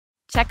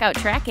Checkout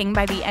tracking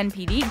by the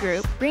NPD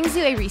Group brings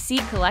you a receipt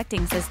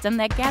collecting system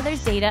that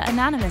gathers data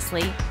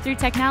anonymously through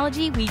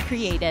technology we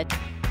created,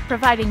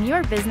 providing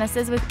your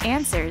businesses with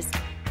answers.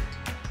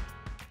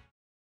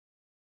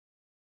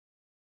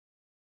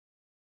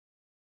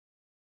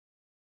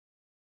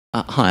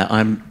 Hi,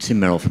 I'm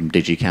Merel from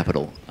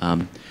Digi-Capital.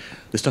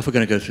 The stuff we're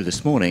going to go through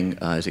this morning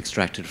is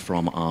extracted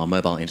from our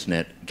mobile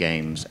internet,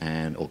 games,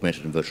 and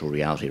augmented and virtual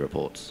reality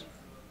reports.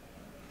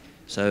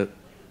 So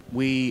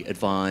we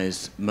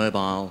advise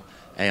mobile,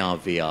 AR,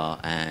 VR,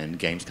 and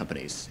games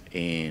companies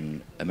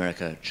in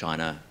America,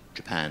 China,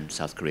 Japan,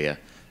 South Korea,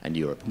 and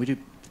Europe. And we do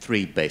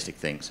three basic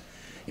things.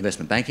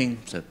 Investment banking,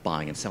 so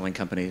buying and selling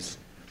companies.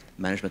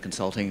 Management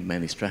consulting,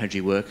 mainly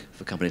strategy work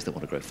for companies that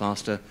want to grow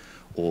faster,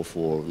 or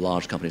for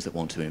large companies that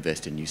want to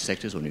invest in new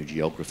sectors or new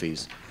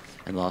geographies.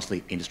 And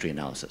lastly, industry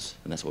analysis.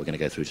 And that's what we're going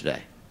to go through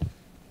today.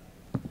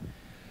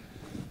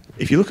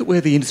 If you look at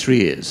where the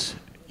industry is,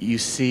 you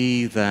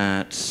see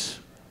that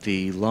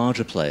the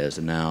larger players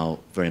are now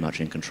very much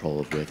in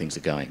control of where things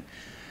are going.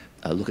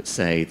 Look at,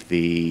 say,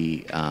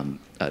 the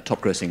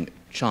top grossing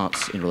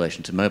charts in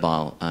relation to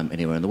mobile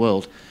anywhere in the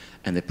world,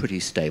 and they're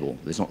pretty stable.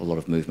 There's not a lot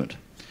of movement.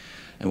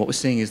 And what we're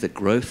seeing is that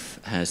growth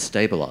has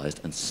stabilized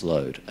and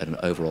slowed at an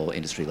overall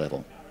industry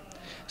level.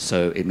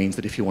 So it means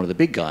that if you're one of the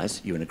big guys,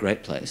 you're in a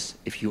great place.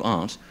 If you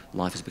aren't,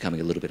 life is becoming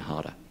a little bit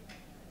harder.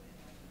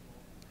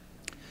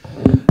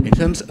 In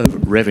terms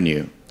of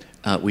revenue,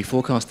 we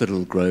forecast that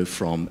it'll grow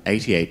from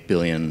 88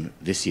 billion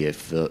this year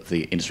for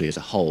the industry as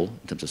a whole,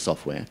 in terms of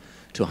software,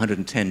 to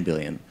 110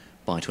 billion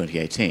by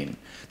 2018.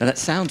 Now that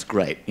sounds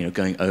great, you know,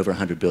 going over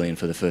 100 billion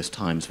for the first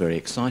time is very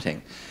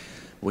exciting.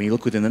 When you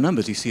look within the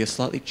numbers, you see a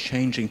slightly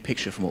changing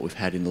picture from what we've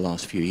had in the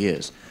last few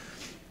years.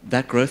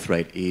 That growth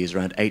rate is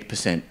around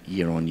 8%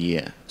 year on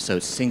year, so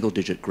it's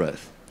single-digit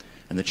growth.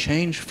 And the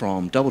change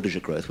from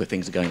double-digit growth, where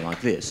things are going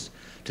like this,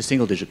 to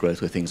single-digit growth,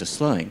 where things are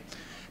slowing,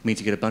 means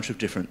you get a bunch of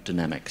different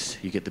dynamics.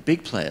 You get the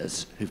big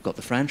players who've got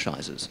the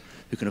franchises,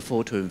 who can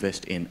afford to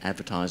invest in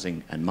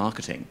advertising and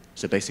marketing,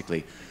 so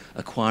basically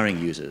acquiring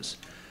users,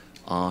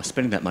 are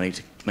spending that money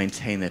to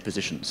maintain their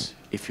positions.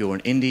 If you're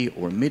an indie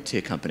or a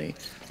mid-tier company,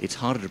 it's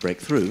harder to break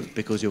through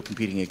because you're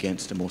competing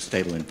against a more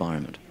stable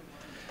environment.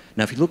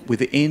 Now, if you look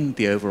within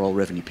the overall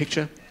revenue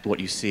picture, what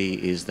you see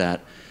is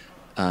that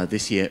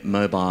this year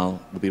mobile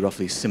will be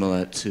roughly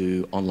similar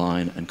to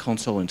online and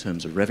console in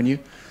terms of revenue,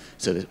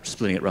 so they're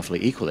splitting it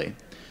roughly equally.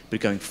 But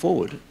going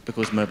forward,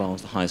 because mobile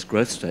is the highest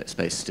growth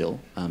space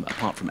still,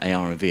 apart from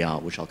AR and VR,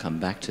 which I'll come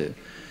back to,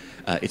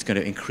 it's going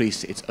to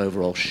increase its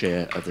overall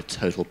share of the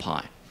total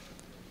pie.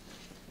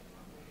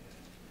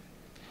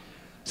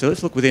 So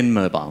let's look within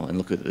mobile and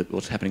look at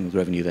what's happening with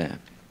revenue there.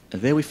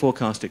 And there we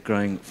forecast it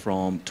growing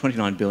from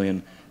 29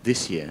 billion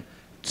this year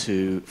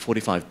to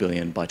 45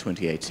 billion by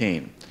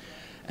 2018.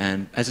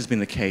 And as has been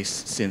the case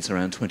since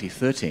around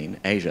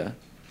 2013, Asia,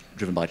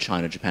 driven by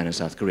China, Japan, and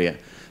South Korea,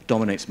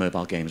 dominates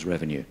mobile games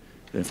revenue,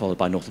 then followed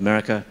by North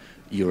America,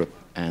 Europe,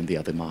 and the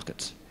other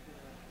markets.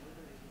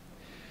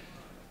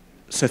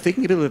 So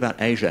thinking a little bit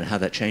about Asia and how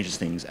that changes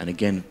things, and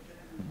again,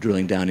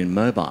 drilling down in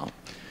mobile,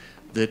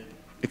 the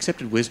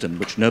accepted wisdom,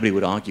 which nobody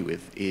would argue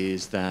with,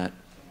 is that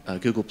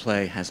Google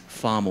Play has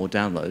far more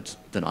downloads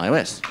than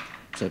iOS.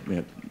 So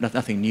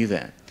nothing new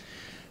there.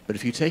 But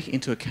if you take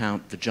into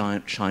account the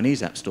giant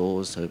Chinese app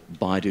stores, so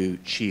Baidu,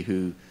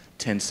 Qihoo,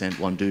 Tencent,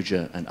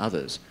 Wanduja, and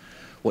others,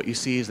 what you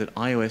see is that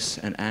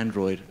iOS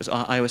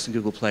and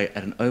Google Play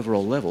at an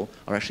overall level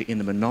are actually in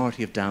the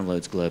minority of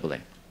downloads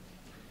globally.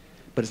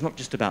 But it's not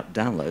just about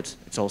downloads,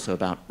 it's also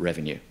about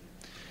revenue.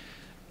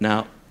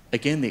 Now,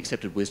 again, the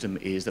accepted wisdom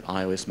is that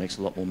iOS makes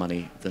a lot more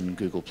money than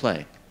Google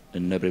Play,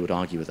 and nobody would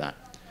argue with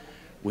that.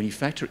 When you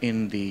factor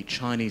in the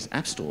Chinese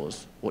app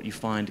stores, what you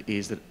find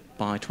is that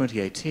by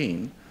 2018,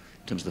 in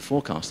terms of the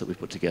forecast that we've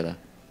put together,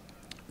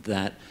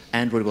 that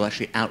Android will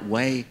actually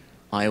outweigh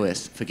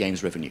iOS for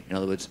games revenue. In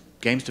other words,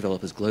 games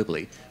developers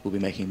globally will be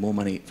making more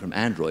money from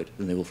Android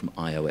than they will from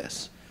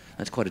iOS.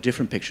 That's quite a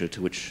different picture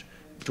to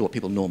what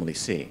people normally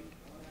see.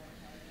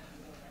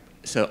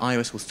 So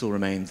iOS will still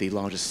remain the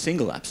largest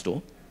single app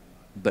store,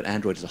 but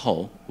Android as a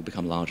whole will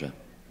become larger.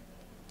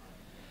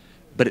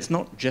 But it's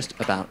not just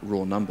about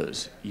raw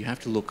numbers. You have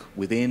to look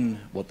within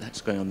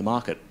what's going on in the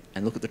market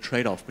and look at the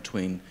trade-off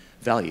between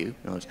value,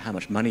 in other words, how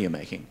much money you're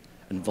making,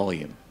 and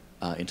volume,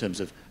 in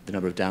terms of the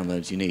number of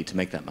downloads you need to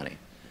make that money.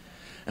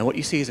 And what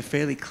you see is a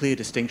fairly clear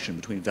distinction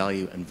between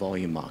value and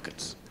volume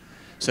markets.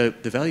 So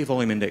the value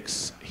volume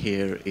index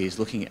here is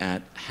looking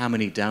at how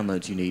many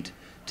downloads you need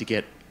to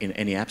get in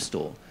any app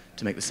store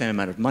to make the same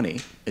amount of money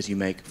as you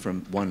make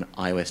from one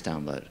iOS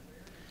download.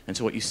 And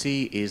so what you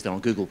see is that on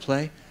Google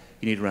Play,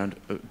 you need around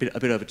a bit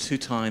over 2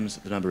 times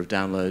the number of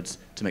downloads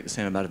to make the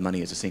same amount of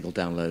money as a single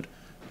download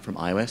from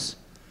iOS.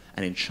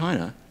 And in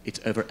China, it's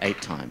over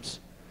 8 times.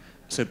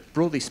 So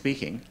broadly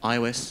speaking,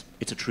 iOS,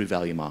 it's a true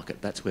value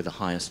market. That's where the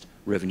highest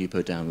revenue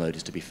per download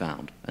is to be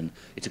found. And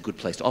it's a good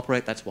place to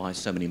operate. That's why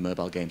so many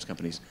mobile games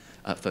companies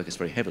focus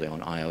very heavily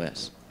on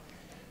iOS.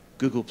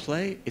 Google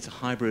Play, it's a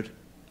hybrid,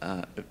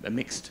 a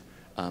mixed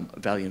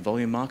value and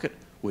volume market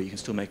where you can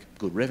still make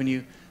good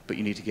revenue, but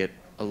you need to get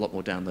a lot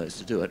more downloads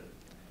to do it.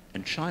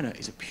 And China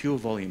is a pure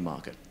volume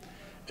market.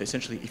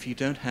 Essentially, if you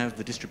don't have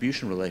the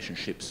distribution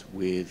relationships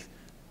with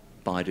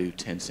Baidu,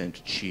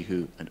 Tencent,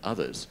 Qihoo, and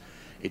others,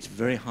 it's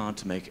very hard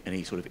to make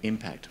any sort of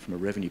impact from a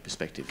revenue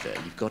perspective there.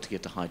 You've got to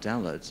get to high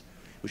downloads,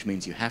 which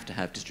means you have to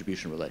have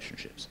distribution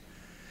relationships.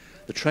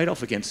 The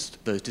trade-off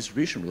against those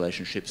distribution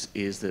relationships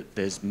is that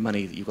there's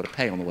money that you've got to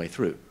pay on the way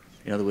through.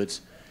 In other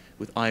words,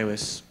 with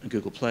iOS and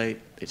Google Play,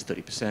 it's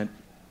 30%,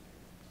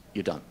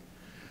 you're done.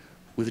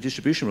 With the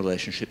distribution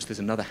relationships, there's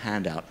another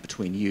handout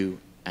between you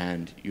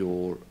and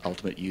your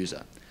ultimate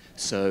user.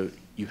 So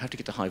you have to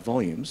get to high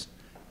volumes,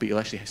 but you'll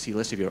actually see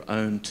less of your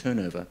own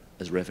turnover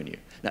as revenue.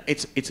 Now,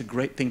 it's a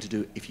great thing to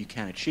do if you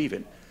can achieve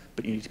it,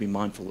 but you need to be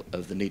mindful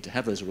of the need to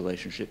have those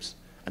relationships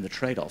and the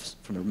trade-offs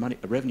from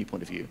a revenue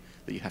point of view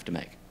that you have to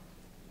make.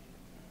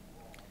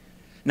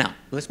 Now,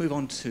 let's move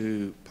on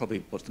to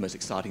probably what's the most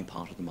exciting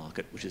part of the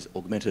market, which is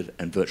augmented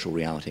and virtual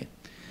reality.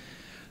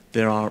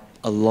 There are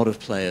a lot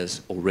of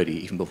players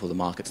already, even before the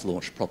market's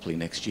launched properly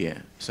next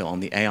year. So on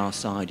the AR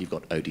side, you've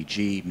got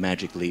ODG,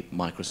 Magic Leap,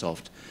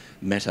 Microsoft,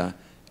 Meta.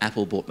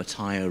 Apple bought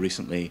Metaio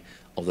recently,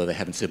 although they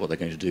haven't said what they're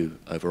going to do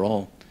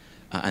overall,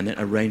 and then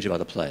a range of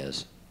other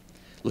players.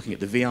 Looking at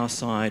the VR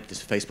side,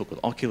 there's Facebook with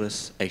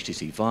Oculus,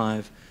 HTC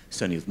Vive,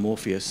 Sony with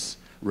Morpheus,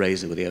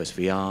 Razer with EOS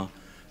VR,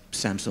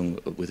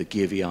 Samsung with a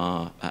Gear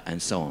VR,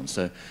 and so on.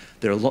 So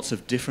there are lots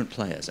of different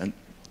players, and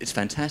it's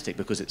fantastic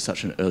because it's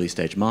such an early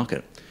stage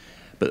market.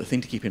 But the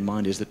thing to keep in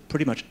mind is that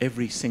pretty much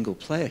every single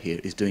player here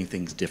is doing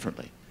things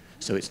differently.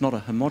 So it's not a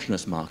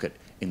homogeneous market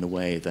in the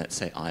way that,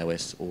 say,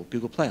 iOS or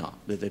Google Play are.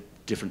 They're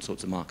different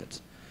sorts of markets,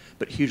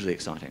 but hugely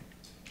exciting.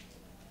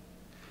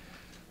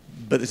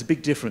 But there's a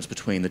big difference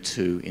between the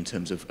two in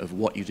terms of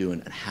what you do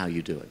and how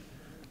you do it.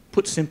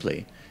 Put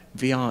simply,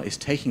 VR is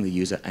taking the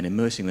user and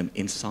immersing them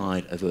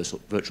inside a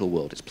virtual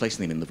world. It's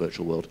placing them in the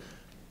virtual world.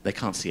 They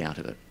can't see out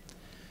of it.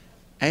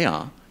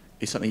 AR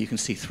is something you can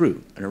see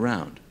through and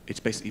around. It's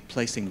basically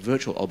placing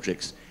virtual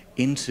objects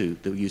into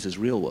the user's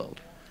real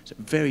world. It's a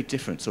very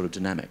different sort of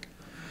dynamic.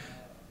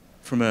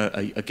 From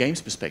a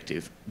games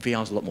perspective,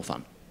 VR is a lot more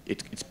fun.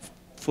 It's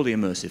fully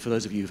immersive. For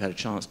those of you who've had a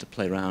chance to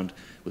play around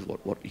with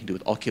what you can do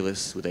with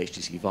Oculus, with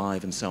HTC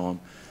Vive, and so on,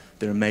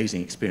 they're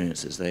amazing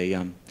experiences. They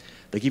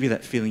give you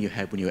that feeling you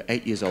had when you were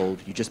 8 years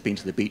old, you'd just been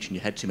to the beach and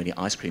you had too many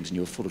ice creams and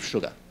you were full of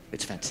sugar.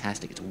 It's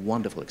fantastic. It's a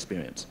wonderful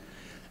experience.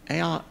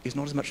 AR is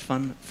not as much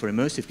fun for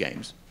immersive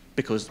games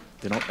because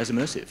they're not as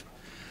immersive.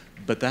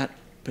 But that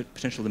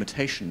potential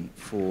limitation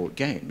for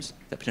games,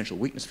 that potential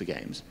weakness for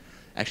games,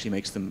 actually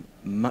makes them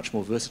much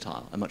more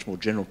versatile, a much more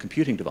general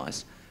computing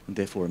device, and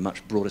therefore a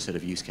much broader set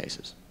of use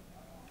cases.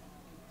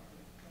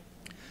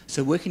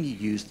 So where can you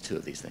use the two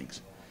of these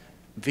things?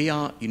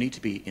 VR, you need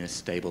to be in a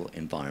stable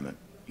environment.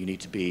 You need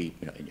to be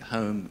in your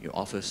home, your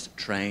office,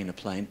 train, a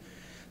plane,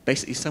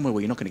 basically somewhere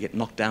where you're not going to get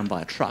knocked down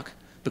by a truck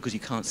because you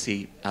can't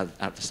see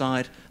out the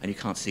side and you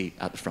can't see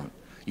out the front.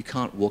 You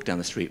can't walk down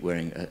the street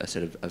wearing a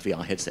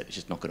VR headset. It's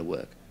just not going to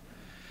work.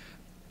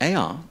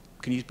 AR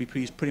can be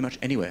used pretty much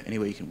anywhere.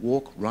 Anywhere you can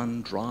walk,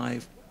 run,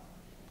 drive,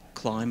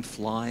 climb,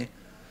 fly.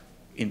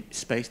 In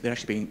space, there are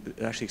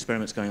actually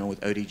experiments going on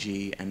with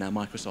ODG and now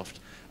Microsoft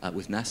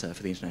with NASA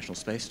for the International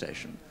Space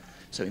Station.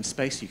 So in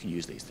space, you can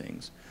use these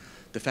things.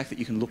 The fact that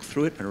you can look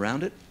through it and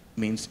around it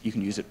means you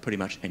can use it pretty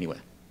much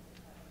anywhere.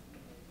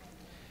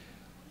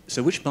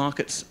 So which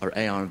markets are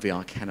AR and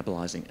VR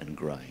cannibalizing and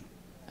growing?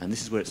 And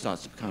this is where it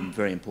starts to become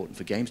very important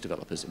for games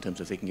developers in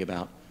terms of thinking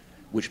about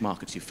which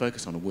markets you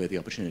focus on and where the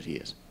opportunity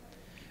is.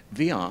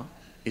 VR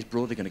is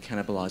broadly going to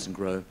cannibalize and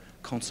grow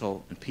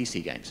console and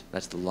PC games.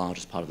 That's the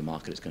largest part of the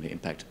market it's going to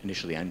impact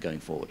initially and going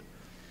forward.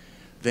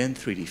 Then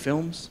 3D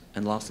films,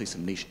 and lastly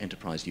some niche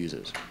enterprise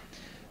users.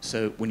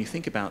 So when you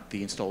think about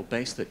the installed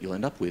base that you'll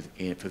end up with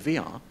for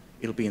VR,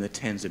 it'll be in the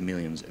tens of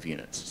millions of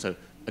units. So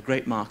a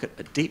great market,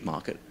 a deep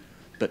market,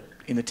 but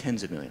in the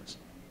tens of millions.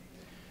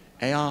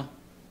 AR,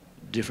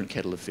 different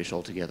kettle of fish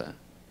altogether.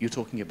 You're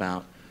talking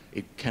about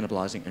it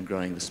cannibalizing and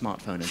growing the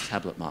smartphone and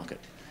tablet market.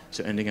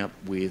 So ending up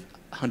with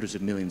hundreds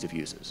of millions of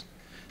users.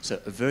 So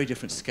a very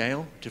different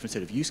scale, different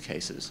set of use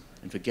cases,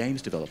 and for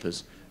games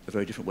developers, a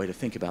very different way to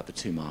think about the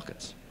two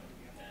markets.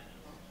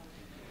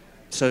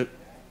 So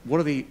what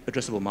are the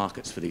addressable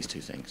markets for these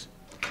two things?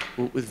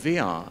 Well, with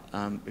VR,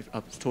 I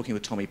was talking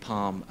with Tommy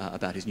Palm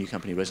about his new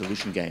company,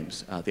 Resolution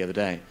Games, the other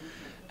day.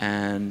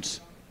 And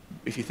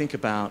if you think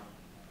about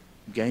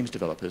games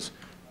developers,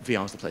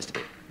 VR is the place to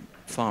be.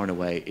 Far and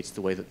away, it's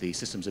the way that the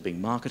systems are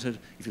being marketed.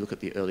 If you look at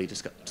the early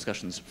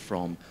discussions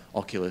from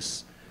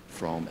Oculus,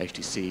 from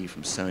HTC,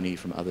 from Sony,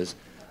 from others,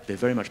 they're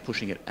very much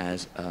pushing it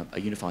as a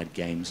unified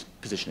games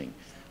positioning.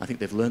 I think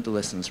they've learned the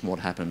lessons from what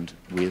happened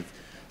with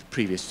the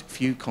previous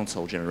few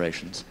console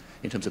generations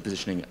in terms of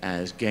positioning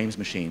as games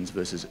machines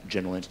versus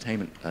general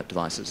entertainment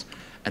devices.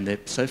 And they're,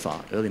 so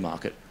far, early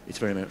market, it's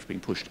very much being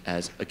pushed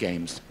as a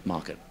games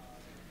market.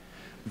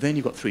 Then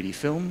you've got 3D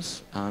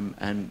films,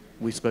 and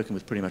we've spoken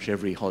with pretty much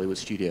every Hollywood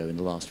studio in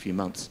the last few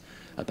months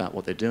about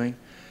what they're doing,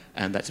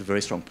 and that's a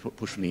very strong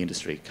push from the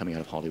industry coming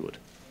out of Hollywood.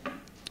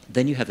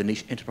 Then you have the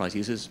niche enterprise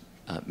users,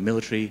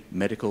 military,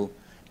 medical,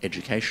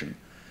 education.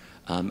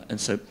 And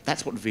so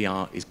that's what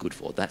VR is good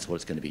for. That's what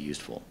it's going to be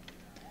used for.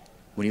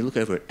 When you look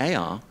over at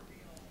AR,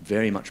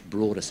 very much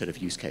broader set of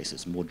use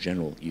cases, more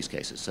general use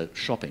cases. So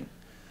shopping,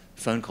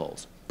 phone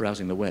calls,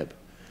 browsing the web,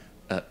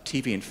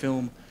 TV and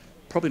film,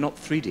 probably not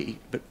 3D,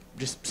 but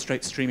just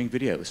straight streaming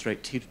video,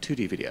 straight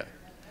 2D video.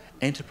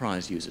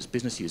 Enterprise users,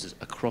 business users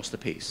across the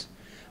piece.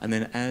 And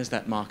then as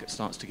that market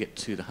starts to get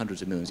to the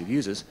hundreds of millions of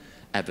users,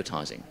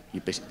 advertising.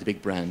 The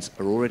big brands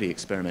are already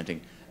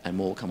experimenting and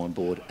more come on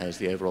board as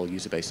the overall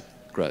user base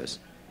grows.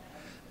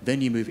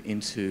 Then you move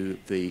into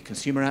the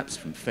consumer apps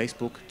from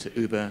Facebook to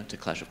Uber to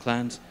Clash of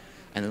Clans,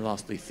 and then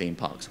lastly theme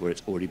parks where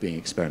it's already being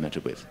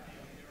experimented with.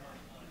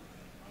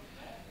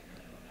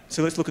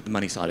 So let's look at the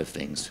money side of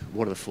things.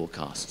 What are the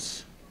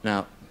forecasts?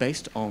 Now,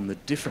 based on the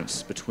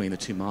difference between the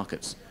two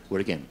markets, where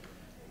again,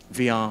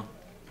 VR,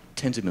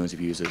 tens of millions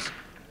of users,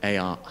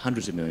 AR,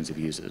 hundreds of millions of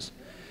users,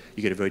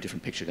 you get a very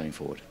different picture going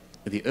forward.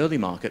 In the early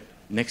market,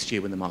 next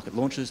year when the market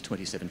launches,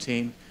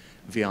 2017,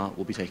 VR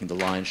will be taking the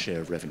lion's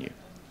share of revenue.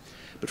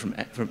 But from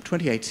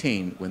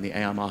 2018, when the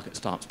AR market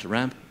starts to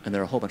ramp, and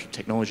there are a whole bunch of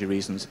technology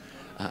reasons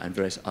and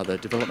various other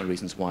development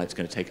reasons why it's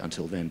going to take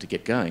until then to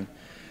get going,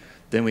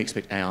 then we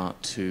expect AR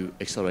to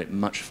accelerate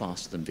much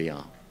faster than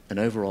VR. And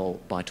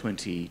overall, by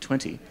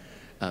 2020,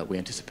 we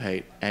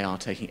anticipate AR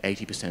taking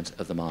 80%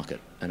 of the market,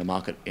 and a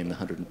market in the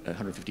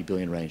 150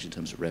 billion range in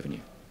terms of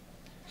revenue.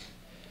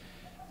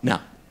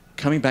 Now,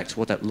 coming back to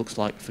what that looks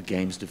like for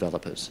games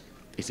developers,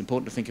 it's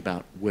important to think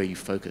about where you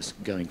focus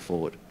going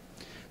forward.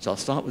 So I'll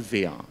start with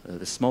VR,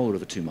 the smaller of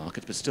the two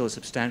markets, but still a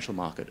substantial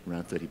market,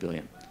 around 30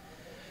 billion.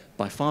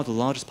 By far the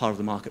largest part of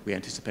the market we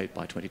anticipate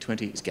by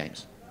 2020 is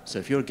games. So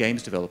if you're a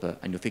games developer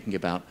and you're thinking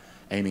about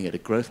aiming at a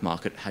growth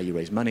market, how you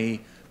raise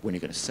money, when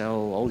you're going to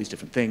sell, all these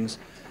different things,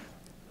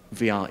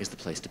 VR is the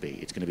place to be.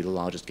 It's going to be the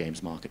largest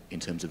games market in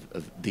terms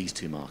of these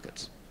two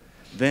markets.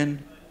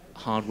 Then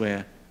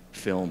hardware,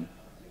 film,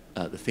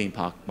 the theme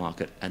park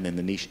market, and then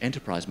the niche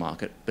enterprise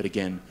market. But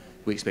again,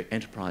 we expect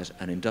enterprise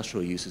and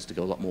industrial uses to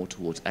go a lot more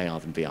towards AR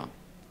than VR.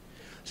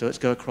 So let's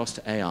go across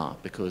to AR,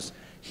 because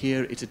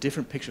here it's a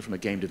different picture from a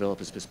game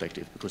developer's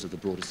perspective because of the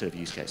broader set of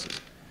use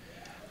cases.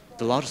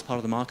 The largest part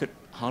of the market,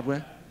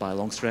 hardware, by a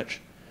long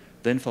stretch,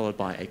 then followed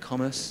by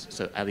e-commerce,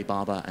 so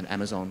Alibaba and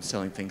Amazon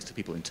selling things to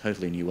people in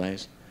totally new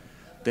ways.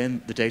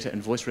 Then the data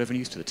and voice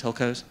revenues to the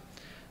telcos,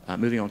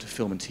 moving on to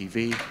film and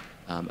TV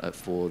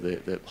for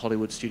the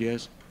Hollywood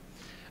studios.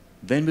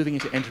 Then moving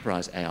into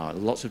enterprise AR,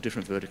 lots of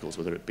different verticals,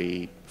 whether it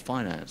be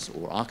finance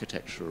or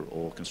architecture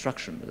or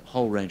construction, a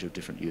whole range of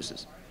different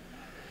uses.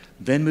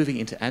 Then moving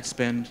into ad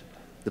spend,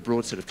 the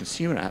broad set of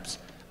consumer apps,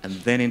 and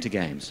then into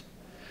games.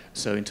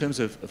 So in terms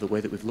of the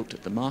way that we've looked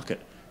at the market,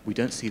 we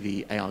don't see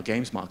the AR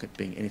games market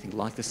being anything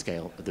like the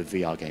scale of the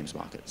VR games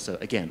market. So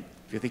again,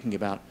 if you're thinking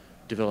about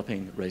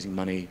developing, raising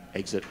money,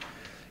 exit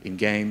in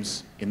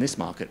games, in this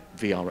market,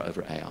 VR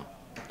over AR.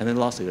 And then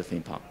lastly, the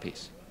theme park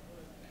piece.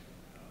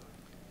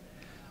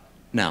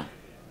 Now,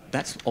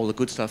 that's all the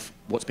good stuff,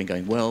 what's been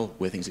going well,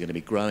 where things are going to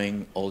be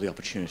growing, all the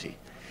opportunity.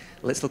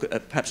 Let's look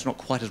at perhaps not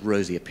quite as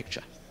rosy a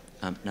picture.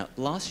 Now,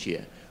 last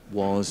year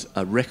was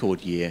a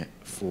record year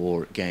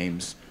for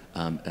games,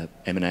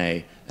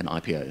 M&A and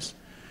IPOs.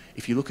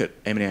 If you look at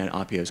M&A and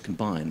IPOs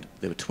combined,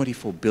 there were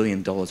 $24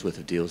 billion worth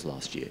of deals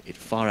last year. It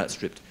far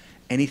outstripped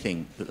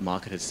anything that the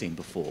market had seen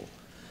before.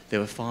 There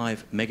were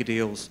 5 mega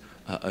deals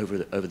over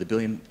the $1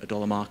 billion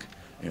mark.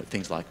 You know,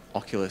 things like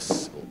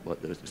Oculus, or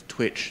there was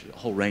Twitch, a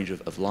whole range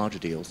of larger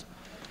deals.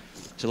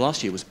 So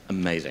last year was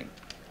amazing.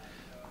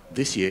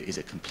 This year is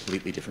a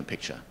completely different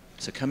picture.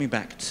 So coming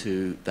back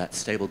to that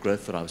stable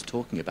growth that I was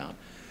talking about,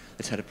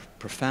 it's had a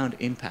profound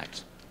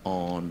impact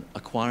on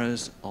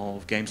acquirers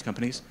of games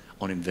companies,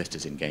 on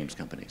investors in games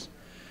companies.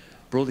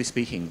 Broadly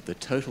speaking, the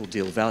total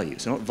deal value,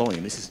 so not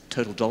volume, this is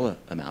total dollar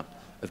amount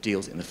of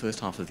deals in the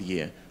first half of the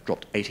year,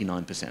 dropped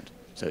 89%.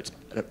 So it's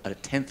at a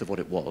tenth of what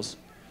it was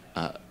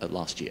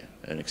last year,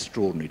 an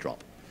extraordinary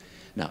drop.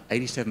 Now,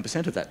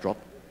 87% of that drop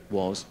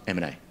was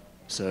M&A.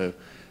 So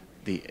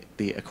the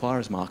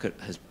acquirers market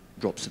has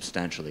dropped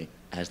substantially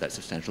as that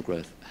substantial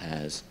growth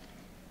has,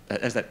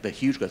 the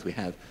huge growth we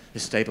have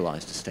has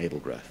stabilized to stable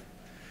growth.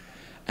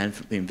 And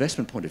from the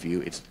investment point of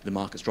view, the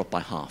market's dropped by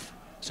half.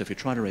 So if you're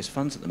trying to raise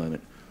funds at the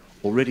moment,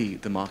 already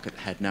the market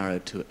had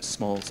narrowed to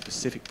small,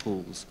 specific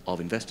pools of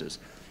investors.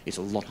 It's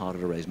a lot harder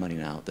to raise money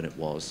now than it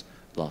was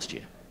last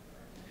year.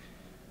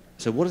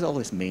 So what does all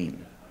this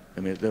mean?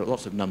 I mean, there are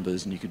lots of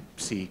numbers, and you could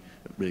see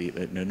really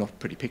not a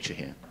pretty picture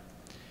here.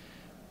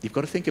 You've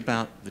got to think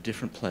about the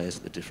different players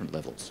at the different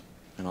levels.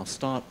 And I'll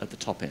start at the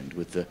top end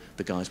with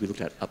the guys we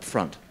looked at up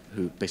front,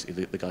 who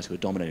basically the guys who are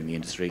dominating the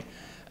industry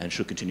and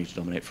should continue to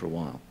dominate for a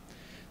while.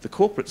 The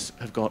corporates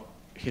have got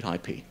hit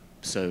IP.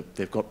 So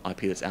they've got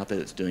IP that's out there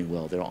that's doing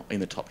well. They're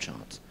in the top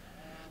charts.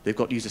 They've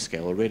got user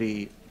scale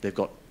already. They've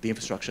got the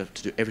infrastructure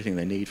to do everything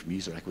they need, from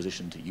user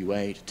acquisition to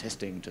UA to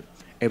testing to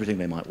everything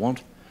they might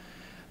want.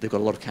 They've got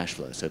a lot of cash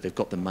flow, so they've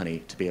got the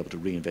money to be able to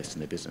reinvest in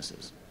their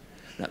businesses.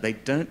 Now, they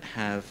don't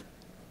have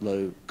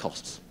low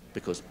costs.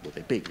 because, well,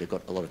 they're big. They've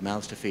got a lot of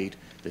mouths to feed.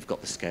 They've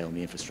got the scale and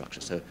the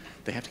infrastructure. So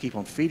they have to keep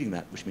on feeding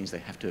that, which means they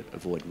have to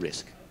avoid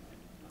risk.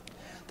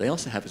 They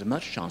also have as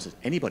much chance as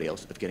anybody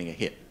else of getting a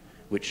hit,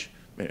 which,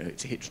 you know,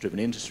 it's a hit-driven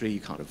industry.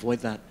 You can't avoid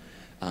that.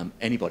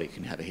 Anybody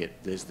can have a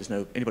hit. There's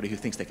no anybody who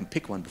thinks they can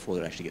pick one before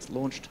it actually gets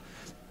launched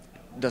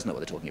doesn't know what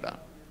they're talking about.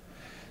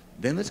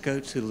 Then let's go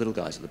to the little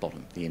guys at the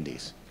bottom, the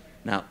indies.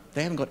 Now,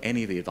 they haven't got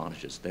any of the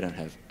advantages. They don't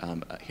have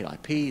hit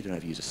IP, they don't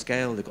have user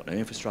scale, they've got no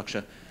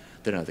infrastructure,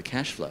 they don't have the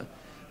cash flow,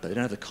 but they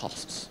don't have the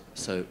costs.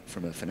 So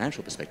from a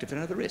financial perspective, they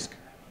don't have the risk,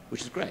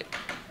 which is great.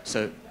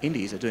 So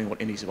indies are doing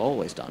what indies have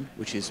always done,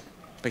 which is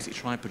basically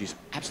try and produce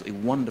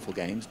absolutely wonderful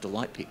games,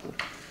 delight people,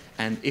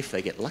 and if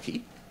they get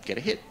lucky, get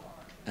a hit,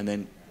 and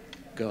then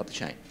go up the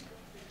chain.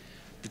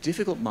 The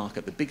difficult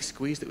market, the big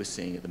squeeze that we're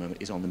seeing at the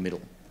moment is on the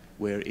middle,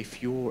 where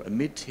if you're a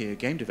mid-tier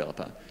game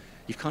developer,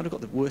 you've kind of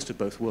got the worst of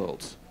both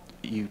worlds.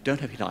 You don't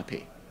have hit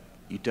IP,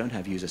 you don't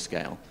have user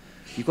scale,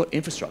 you've got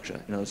infrastructure,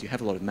 in other words, you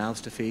have a lot of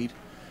mouths to feed,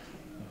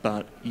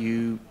 but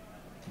you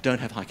don't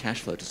have high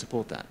cash flow to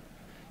support that.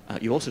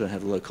 You also don't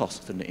have the low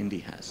costs that an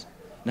indie has.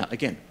 Now,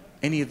 again,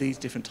 any of these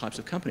different types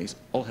of companies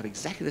all have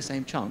exactly the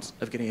same chance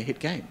of getting a hit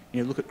game.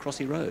 You know, look at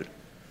Crossy Road.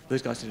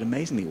 Those guys did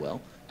amazingly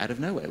well out of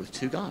nowhere with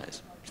 2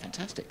 guys.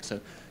 Fantastic. So,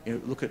 you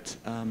know, look at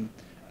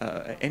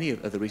any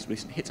of the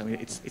recent hits. I mean,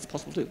 it's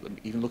possible to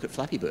even look at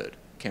Flappy Bird,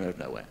 came out of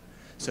nowhere.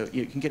 So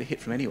you can get a hit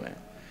from anywhere.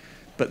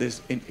 But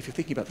if you're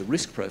thinking about the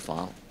risk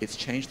profile, it's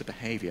changed the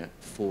behavior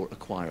for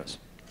acquirers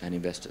and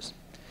investors.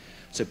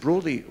 So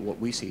broadly, what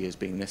we see as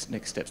being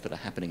next steps that are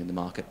happening in the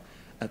market,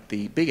 at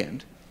the big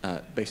end,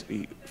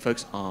 basically,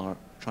 folks are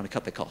trying to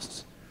cut their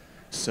costs.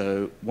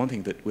 So one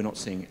thing that we're not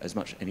seeing as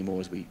much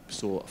anymore as we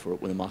saw for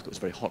when the market was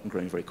very hot and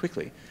growing very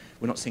quickly,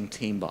 we're not seeing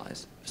team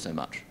buys so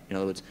much. In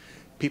other words,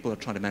 people are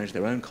trying to manage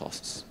their own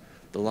costs.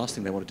 The last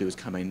thing they want to do is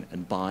come in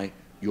and buy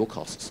your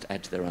costs to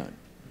add to their own.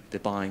 They're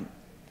buying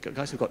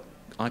guys who've got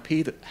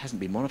IP that hasn't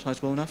been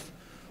monetized well enough,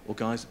 or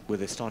guys where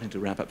they're starting to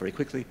ramp up very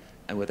quickly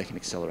and where they can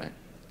accelerate.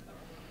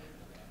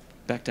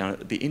 Back down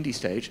at the indie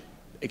stage,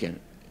 again,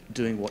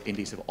 doing what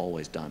indies have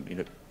always done, you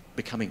know,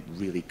 becoming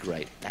really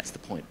great. That's the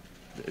point.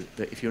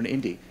 If you're an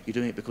indie, you're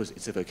doing it because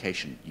it's a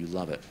vocation. You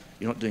love it.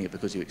 You're not doing it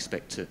because you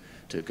expect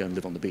to go and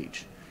live on the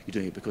beach. You're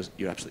doing it because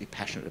you're absolutely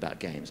passionate about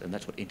games, and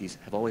that's what indies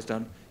have always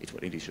done. It's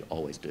what indies should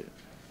always do.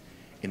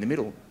 In the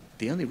middle,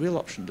 the only real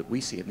option that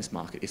we see in this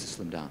market is to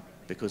slim down,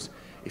 because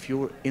if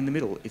you're in the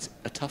middle, it's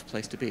a tough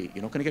place to be.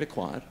 You're not going to get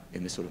acquired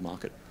in this sort of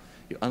market.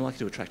 You're unlikely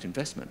to attract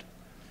investment.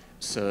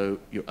 So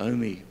your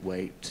only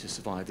way to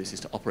survive this is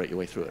to operate your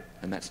way through it,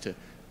 and that's to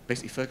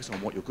basically focus on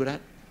what you're good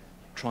at,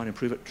 try and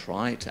improve it,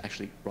 try to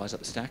actually rise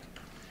up the stack,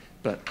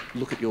 but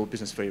look at your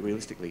business very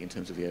realistically in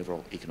terms of the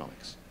overall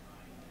economics.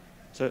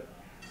 So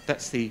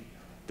that's the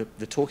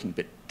talking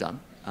bit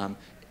done. I know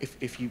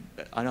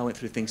I went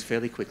through things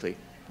fairly quickly.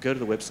 Go to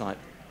the website,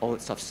 all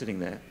that stuff's sitting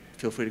there.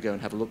 Feel free to go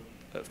and have a look,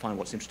 find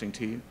what's interesting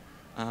to you.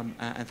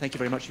 And thank you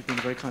very much. You've been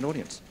a very kind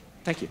audience.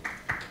 Thank you.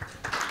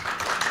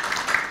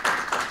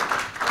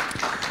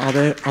 Are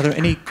there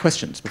any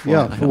questions before?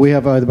 Yeah, we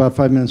have about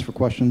 5 minutes for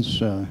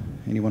questions.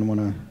 Anyone want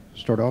to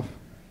start off?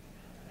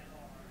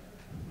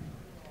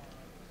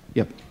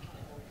 Yep.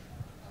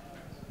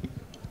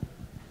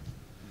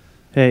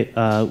 Hey,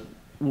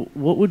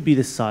 what would be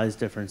the size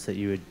difference that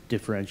you would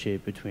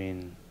differentiate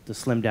between the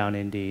slim down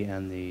indie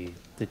and the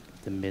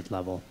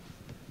mid-level?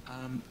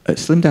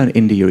 Slim down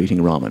indie, you're eating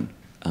ramen.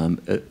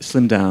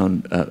 Slim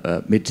down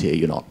mid-tier,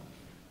 you're not.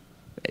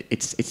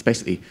 It's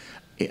basically,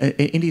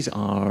 indies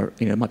are,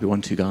 you know, it might be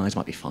 1, 2 guys,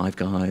 might be 5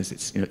 guys.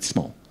 It's, you know, it's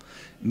small.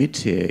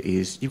 Mid-tier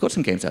is, you've got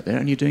some games out there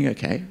and you're doing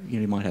okay. You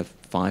know, you might have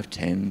 5,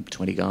 10,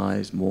 20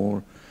 guys,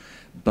 more,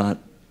 but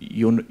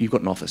you've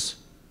got an office.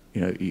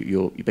 You know,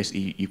 you're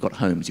basically, you've got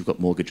homes, you've got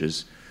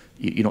mortgages.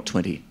 You're not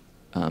 20.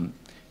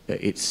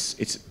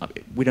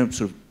 We don't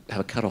sort of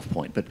have a cut-off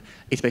point, but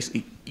it's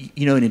basically,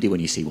 you know an indie when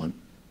you see one.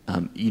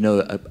 You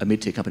know a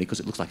mid-tier company because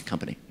it looks like a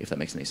company, if that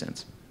makes any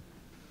sense.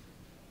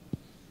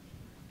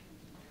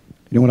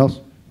 Anyone else?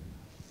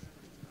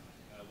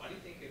 Why do you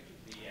think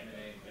the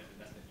M&A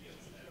investment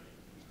deals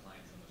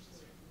declined so much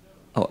this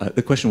year?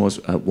 The question was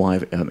why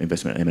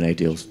investment and M&A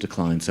deals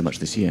declined so much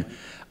this year.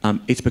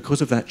 It's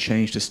because of that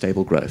change to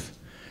stable growth.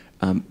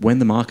 When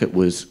the market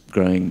was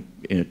growing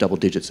double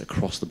digits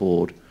across the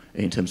board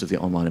in terms of the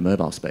online and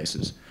mobile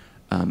spaces,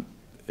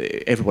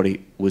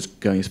 everybody was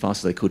going as fast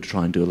as they could to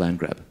try and do a land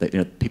grab.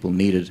 People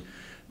needed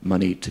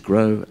money to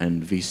grow,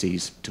 and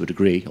VCs to a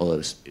degree,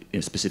 although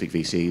specific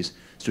VCs,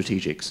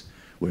 strategics,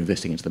 were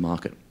investing into the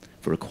market.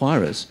 For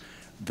acquirers,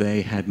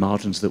 they had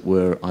margins that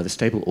were either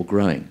stable or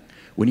growing.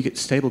 When you get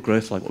stable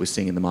growth like what we're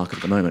seeing in the market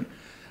at the moment,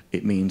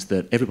 it means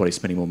that everybody's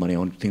spending more money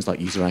on things like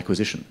user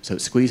acquisition. So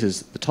it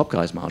squeezes the top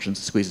guy's margins,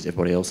 it squeezes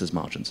everybody else's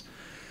margins.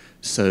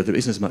 So there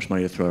isn't as much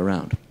money to throw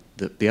around.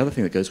 The other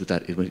thing that goes with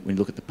that is when you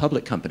look at the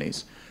public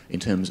companies, in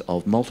terms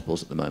of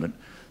multiples at the moment,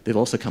 they've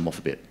also come off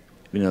a bit.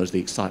 There's the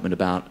excitement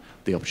about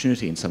the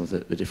opportunity in some of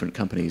the different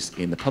companies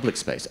in the public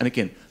space. And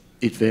again,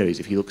 it varies.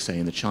 If you look, say,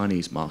 in the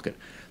Chinese market,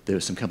 there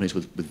are some companies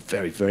with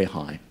very, very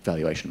high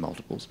valuation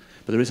multiples,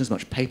 but there isn't as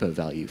much paper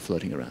value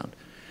floating around.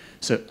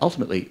 So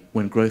ultimately,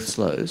 when growth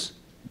slows,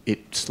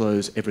 it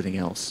slows everything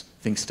else.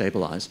 Things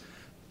stabilize.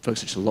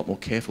 Folks are just a lot more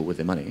careful with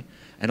their money.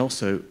 And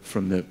also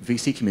from the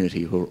VC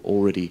community who are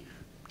already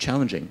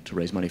challenging to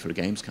raise money for a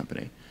games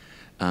company,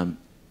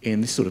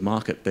 in this sort of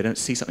market, they don't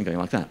see something going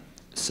like that.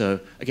 So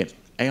again,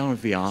 AR and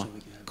VR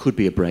could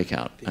be a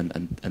breakout,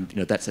 and you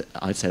know,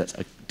 I'd say that's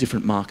a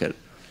different market.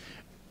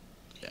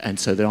 And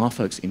so there are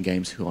folks in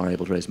games who are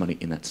able to raise money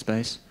in that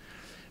space,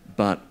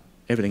 but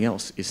everything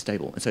else is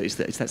stable. And so it's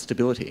that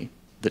stability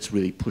that's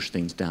really pushed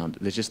things down.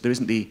 There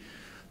isn't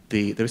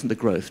the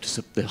growth,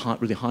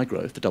 really high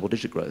growth, the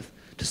double-digit growth,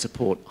 to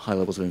support high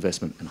levels of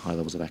investment and high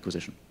levels of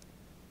acquisition.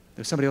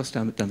 There's somebody else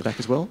down the back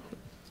as well?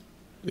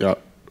 Yeah.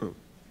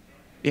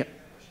 Yeah.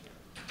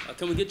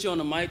 Can we get you on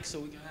the mic so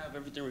we can have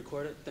everything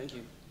recorded? Thank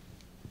you.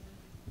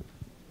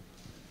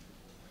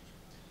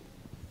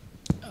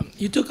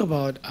 You talk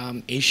about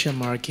Asia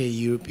market,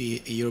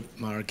 Europe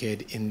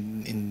market,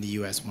 in the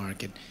US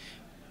market.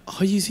 How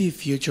do you see the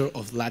future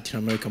of Latin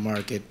America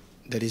market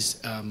that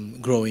is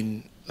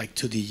growing like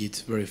 2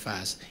 digits very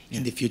fast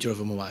in the future of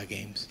mobile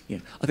games? Yeah,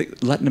 I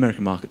think Latin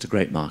American market's a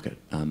great market,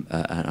 and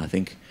I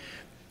think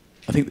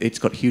it's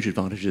got huge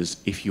advantages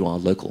if you are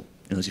local.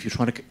 In other words, if you're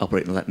trying to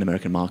operate in the Latin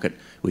American market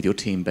with your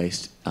team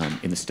based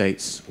in the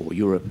States or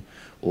Europe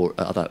or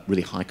other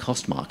really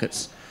high-cost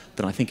markets,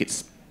 then I think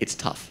it's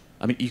tough.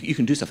 I mean, you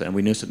can do stuff, and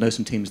we know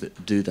some teams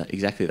that do that,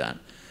 exactly that.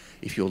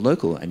 If you're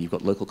local and you've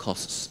got local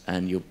costs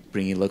and you're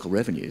bringing in local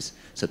revenues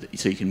so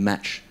you can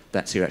match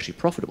that so you're actually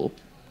profitable,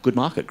 good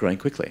market, growing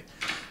quickly.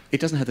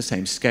 It doesn't have the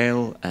same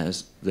scale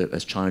as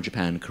China,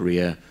 Japan,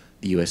 Korea,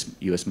 the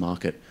US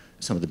market,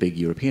 some of the big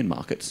European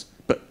markets,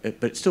 but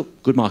it's still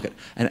good market.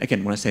 And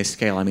again, when I say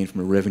scale, I mean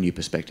from a revenue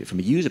perspective. From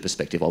a user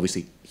perspective,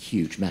 obviously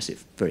huge,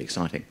 massive, very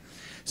exciting.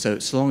 So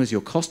long as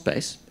your cost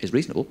base is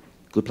reasonable,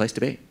 good place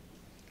to be.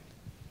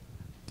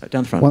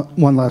 Down the front.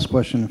 One last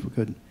question, if we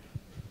could.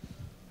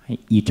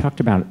 You talked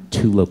about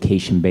 2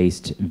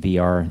 location-based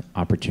VR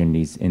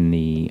opportunities in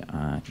the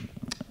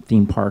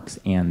theme parks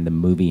and the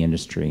movie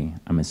industry.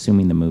 I'm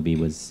assuming the movie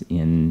was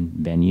in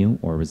venue,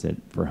 or was it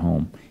for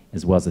home,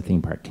 as well as the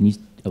theme park. Can you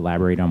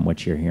elaborate on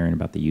what you're hearing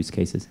about the use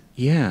cases?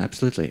 Yeah,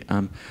 absolutely.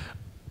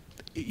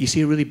 You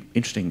see a really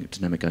interesting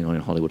dynamic going on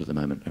in Hollywood at the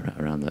moment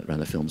around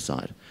the film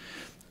side.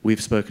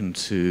 We've spoken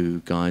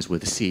to guys where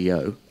the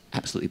CEO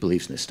absolutely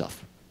believes in this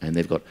stuff. And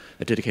they've got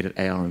a dedicated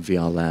AR and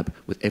VR lab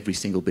with every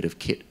single bit of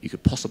kit you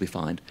could possibly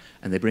find.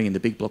 And they bring in the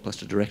big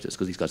blockbuster directors,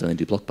 because these guys only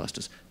do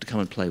blockbusters, to come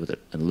and play with it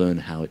and learn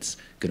how it's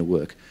going to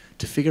work,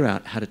 to figure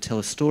out how to tell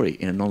a story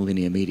in a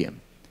non-linear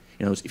medium.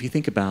 You know, if you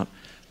think about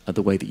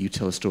the way that you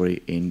tell a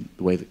story in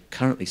the way that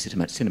currently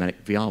cinematic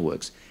VR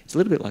works, it's a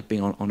little bit like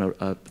being on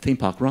a theme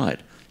park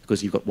ride,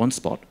 because you've got one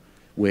spot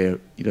where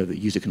the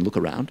user can look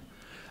around,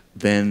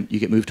 then you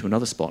get moved to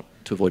another spot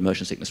to avoid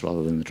motion sickness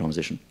rather than the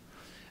transition.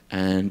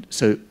 And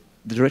so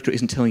the director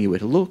isn't telling you where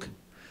to look,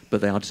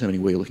 but they are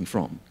determining where you're looking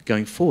from.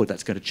 Going forward,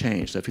 that's going to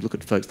change. So if you look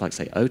at folks like,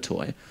 say,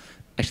 Otoy,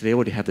 actually they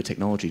already have the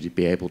technology to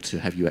be able to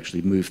have you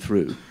actually move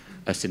through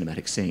a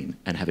cinematic scene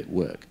and have it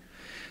work.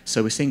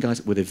 So we're seeing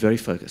guys where they're very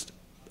focused.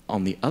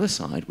 On the other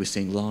side, we're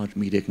seeing large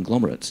media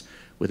conglomerates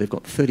where they've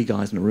got 30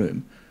 guys in a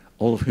room,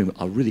 all of whom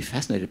are really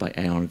fascinated by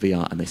AR and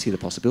VR, and they see the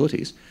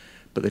possibilities,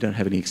 but they don't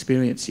have any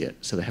experience yet,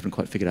 so they haven't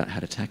quite figured out how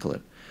to tackle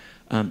it.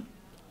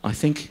 I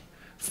think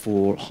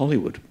for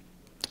Hollywood,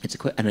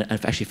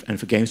 and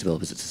for games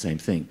developers, it's the same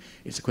thing.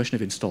 It's a question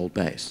of installed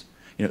base.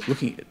 You know,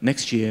 looking at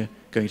next year,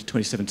 going into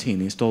 2017,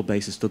 the installed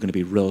base is still going to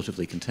be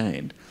relatively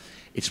contained.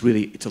 It's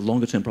a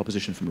longer-term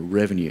proposition from a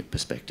revenue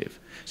perspective.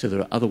 So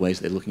there are other ways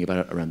they're looking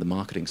about it around the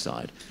marketing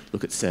side.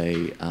 Look at,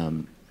 say,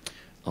 some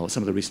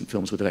of the recent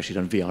films where they've actually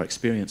done VR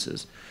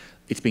experiences.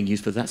 It's being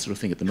used for that sort of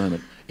thing at the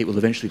moment. It will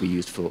eventually be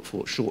used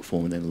for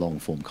short-form and then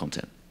long-form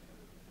content.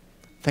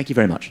 Thank you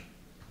very much.